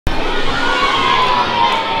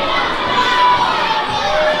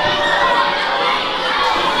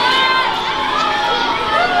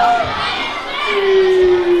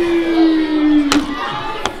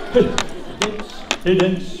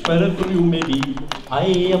Dance wherever you may be. I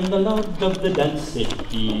am the Lord of the dance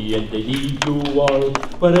city, and I lead you all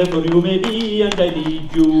wherever you may be, and I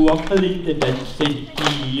lead you all in the dance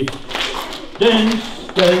city.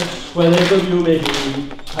 Dance, dance wherever you may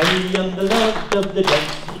be. I am the Lord of the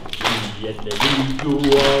dance city, and I lead you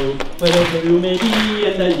all wherever you may be,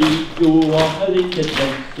 and I lead you all in the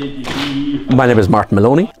dance city. My name is Martin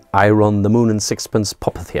Molony. I run the Moon Sixpence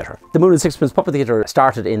Puppet Theatre. The Moon Sixpence Puppet Theatre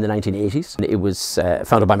started in the 1980s. It was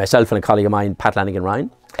founded by myself and a colleague of mine, Pat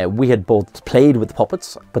Lanigan-Ryan. We had both played with the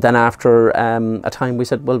puppets, but then after a time we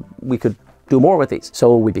said, well, we could do more with these.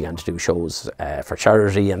 So we began to do shows for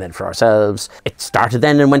charity and then for ourselves. It started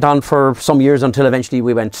then and went on for some years until eventually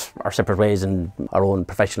we went our separate ways and our own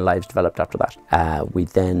professional lives developed after that. We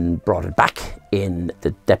then brought it back in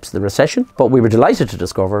the depths of the recession, but we were delighted to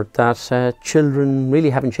discover that children really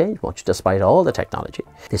haven't changed much despite all the technology.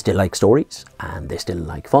 They still like stories and they still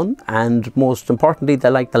like fun, and most importantly they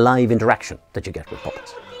like the live interaction that you get with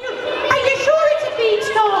puppets. Are you sure it's a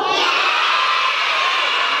beanstalk?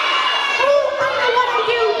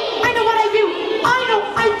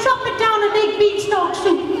 I'll chop it down and make beanstalk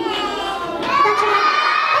soup. That's right.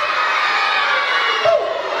 Oh,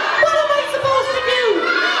 what am I supposed to do?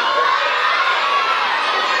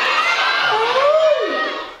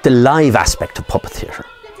 Oh. The live aspect of puppet theatre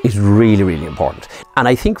is really, really important. And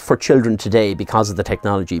I think for children today, because of the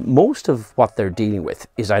technology, most of what they're dealing with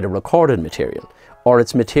is either recorded material or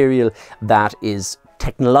it's material that is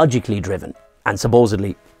technologically driven and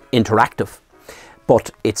supposedly interactive.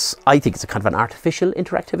 But I think it's a kind of an artificial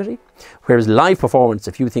interactivity. Whereas live performance,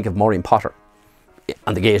 if you think of Maureen Potter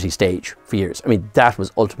on the Gaiety stage for years, I mean, that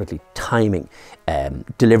was ultimately timing,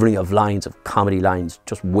 delivering of lines, of comedy lines,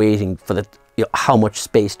 just waiting for the, how much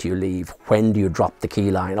space do you leave, when do you drop the key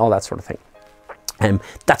line, all that sort of thing.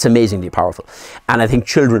 That's amazingly powerful. And I think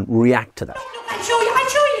children react to that. I'll show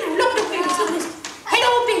you, look, look this.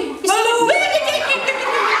 Hello, baby.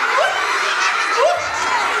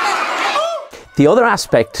 The other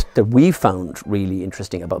aspect that we found really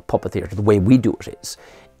interesting about puppet theatre, the way we do it, is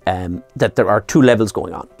that there are two levels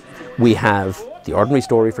going on. We have the ordinary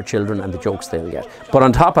story for children and the jokes they'll get. But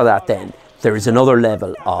on top of that then, there is another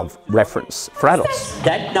level of reference for adults.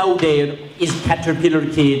 That now there is Caterpillar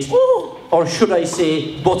Kate, or should I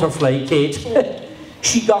say Butterfly Kate.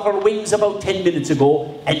 She got her wings about 10 minutes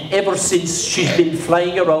ago, and ever since she's been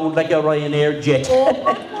flying around like a Ryanair jet.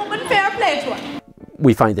 Woman, fair play to her.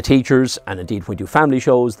 We find the teachers, and indeed when we do family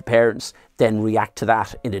shows, the parents then react to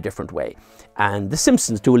that in a different way. And The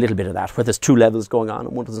Simpsons do a little bit of that, where there's two levels going on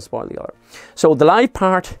and one doesn't spoil the other. So the live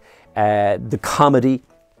part, the comedy,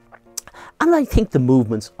 and I think the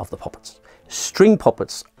movements of the puppets. String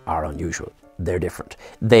puppets are unusual. They're different.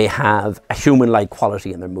 They have a human-like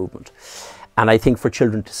quality in their movement. And I think for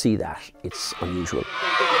children to see that, it's unusual.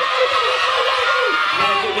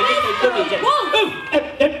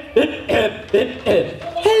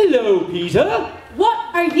 Hello, Peter. What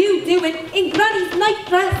are you doing in Granny's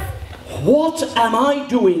nightdress? What am I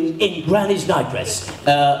doing in Granny's nightdress?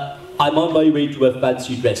 I'm on my way to a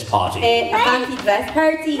fancy dress party. A fancy dress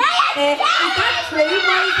party? Is that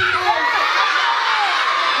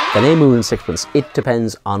true, The name Moon Sixpence, it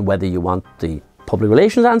depends on whether you want the public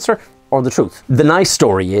relations answer or the truth. The nice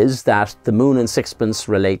story is that the Moon and Sixpence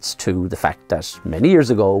relates to the fact that many years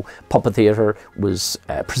ago, puppet theatre was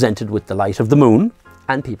presented with the light of the moon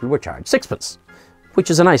and people were charged sixpence, which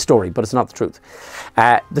is a nice story, but it's not the truth.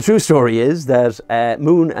 The true story is that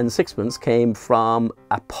Moon and Sixpence came from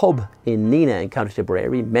a pub in Neenah in County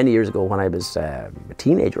Tipperary many years ago when I was a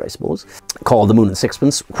teenager, I suppose, called the Moon and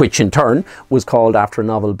Sixpence, which in turn was called after a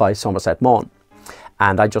novel by Somerset Maugham.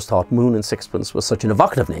 And I just thought Moon and Sixpence was such an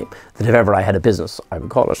evocative name that if ever I had a business, I would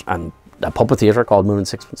call it. And a puppet theatre called Moon and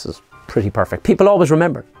Sixpence is pretty perfect. People always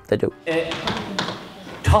remember, they do.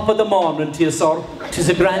 Top of the morning to you, sir. 'Tis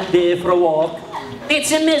a grand day for a walk.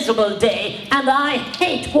 It's a miserable day, and I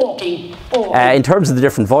hate walking. In terms of the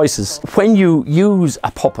different voices, when you use a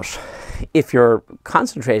puppet, if you're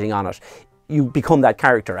concentrating on it, you become that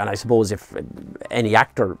character. And I suppose if any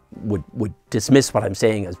actor would dismiss what I'm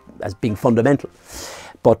saying as being fundamental.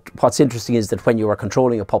 But what's interesting is that when you are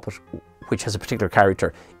controlling a puppet which has a particular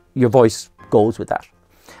character, your voice goes with that.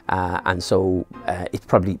 And so it's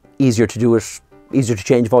probably easier to do it, easier to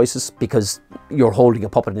change voices, because you're holding a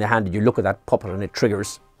puppet in your hand and you look at that puppet and it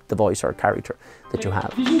triggers the voice or character that you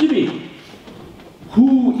have. Listen to me.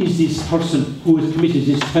 Who is this person who has committed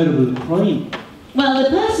this terrible crime? Well, the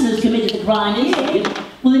person who's committed the crime is...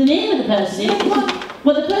 Well, the name of the person is...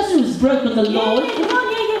 Well, the person who's broken the law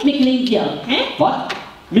is... Michelangelo. What?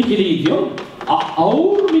 Michelangelo?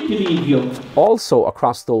 our Michelangelo. Also,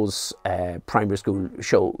 across those primary school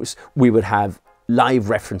shows, we would have live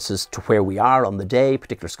references to where we are on the day,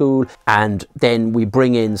 particular school, and then we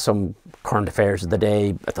bring in some current affairs of the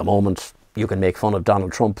day. At the moment, you can make fun of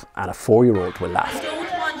Donald Trump and a 4-year-old will laugh. I don't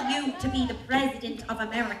want you to be the president of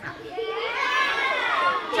America.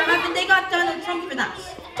 So haven't they got Donald Trump for that?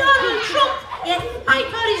 Donald Trump? Yes. I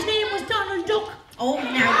thought his name was Donald Duck. Oh,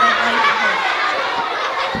 now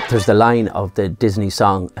There's the line of the Disney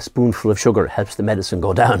song, "A spoonful of sugar helps the medicine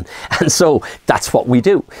go down." And so that's what we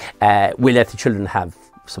do. We let the children have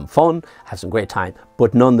some fun, have some great time,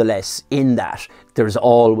 but nonetheless in that there's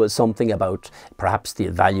always something about perhaps the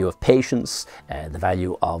value of patience, the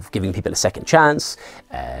value of giving people a second chance,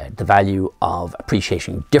 the value of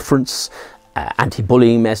appreciating difference,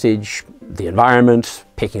 anti-bullying message, the environment,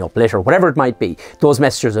 picking up litter, whatever it might be. Those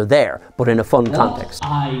messages are there, but in a fun context.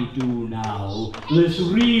 I do now, this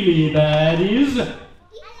really bad is,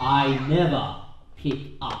 I never pick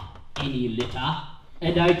up any litter,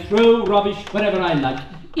 and I throw rubbish wherever I like.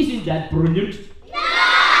 Isn't that brilliant?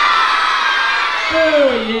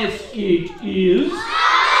 Oh yes, it is.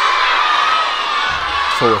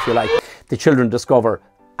 So if you like, the children discover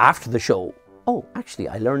after the show, oh, actually,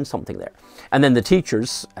 I learned something there. And then the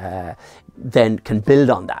teachers then can build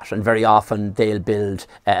on that. And very often they'll build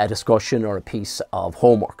a discussion or a piece of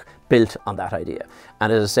homework built on that idea.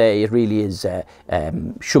 And as I say, it really is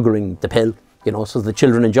sugaring the pill, you know, so the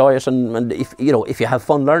children enjoy it. And if, you know, if you have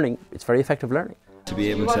fun learning, it's very effective learning. To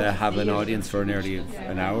be able to have an audience for nearly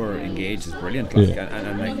an hour engaged is brilliant. Like,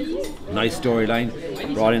 and like, nice storyline,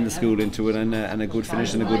 brought in the school into it, and a good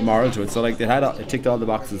finish and a good moral to it. So like it ticked all the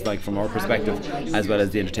boxes, like from our perspective, as well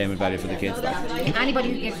as the entertainment value for the kids. Like.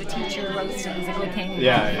 Anybody who gives a teacher a roasting is a good thing.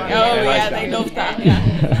 They love that.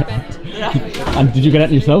 Yeah. And did you get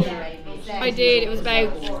it yourself? I did. It was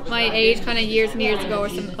about my age, kind of years and years ago, or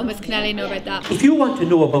some. Miss Kennelly know about that. If you want to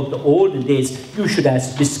know about the olden days, you should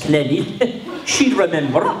ask Miss Kennelly. She'd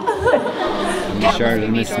remember. Miss Charlotte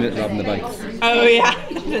and Miss Smith robbing the bikes. Oh yeah,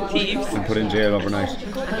 the thieves. And put in jail overnight.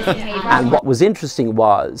 And what was interesting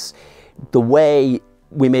was the way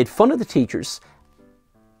we made fun of the teachers,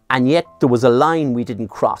 and yet there was a line we didn't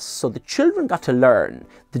cross. So the children got to learn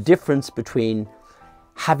the difference between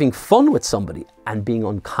having fun with somebody and being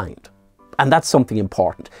unkind. And that's something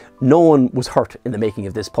important. No one was hurt in the making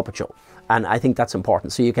of this puppet show. And I think that's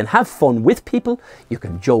important. So you can have fun with people, you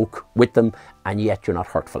can joke with them, and yet you're not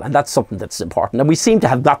hurtful. And that's something that's important. And we seem to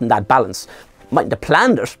have gotten that balance. Mightn't have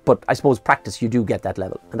planned it, but I suppose practice, you do get that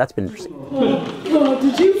level. And that's been interesting. Oh,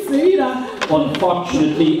 did you see that?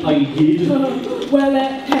 Unfortunately, I did. Well,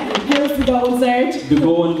 how's the going, Serge? The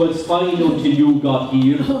going was fine until you got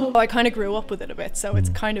here. I kind of grew up with it a bit, so it's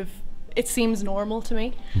kind of, it seems normal to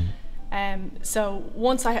me. So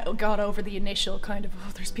once I got over the initial kind of,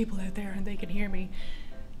 oh, there's people out there and they can hear me,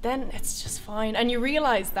 then it's just fine. And you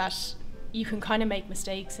realise that you can kind of make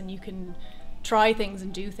mistakes and you can try things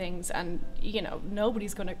and do things, and you know,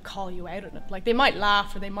 nobody's going to call you out on it. Like, they might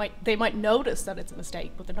laugh or they might notice that it's a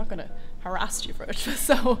mistake, but they're not going to harass you for it.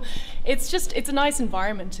 So it's a nice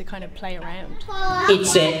environment to kind of play around.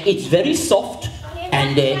 It's very soft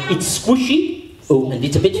and it's squishy. Oh, and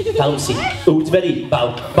it's a bit bouncy. Oh, it's very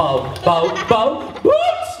bow, bounce.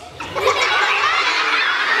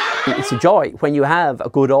 It's a joy. When you have a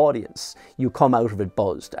good audience, you come out of it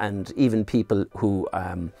buzzed. And even people who,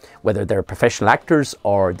 whether they're professional actors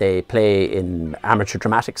or they play in amateur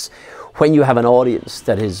dramatics, when you have an audience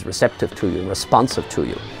that is receptive to you and responsive to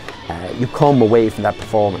you, you come away from that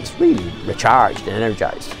performance really recharged and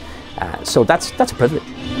energized. So that's a privilege.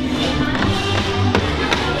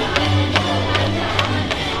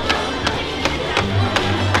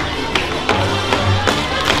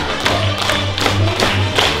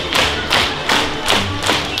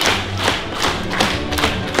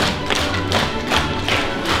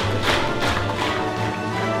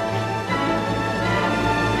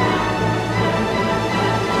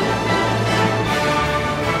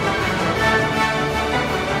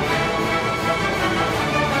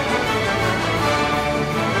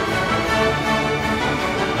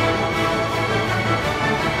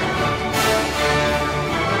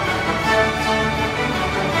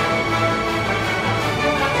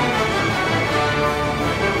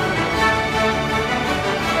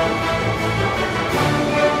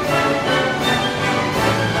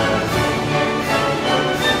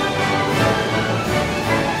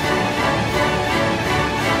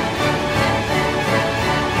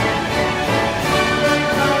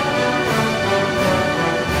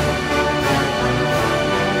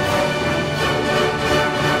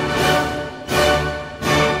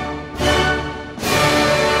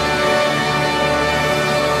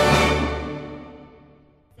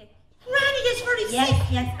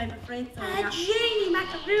 I'm afraid so. Janie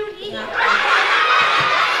Macaroni. Yeah.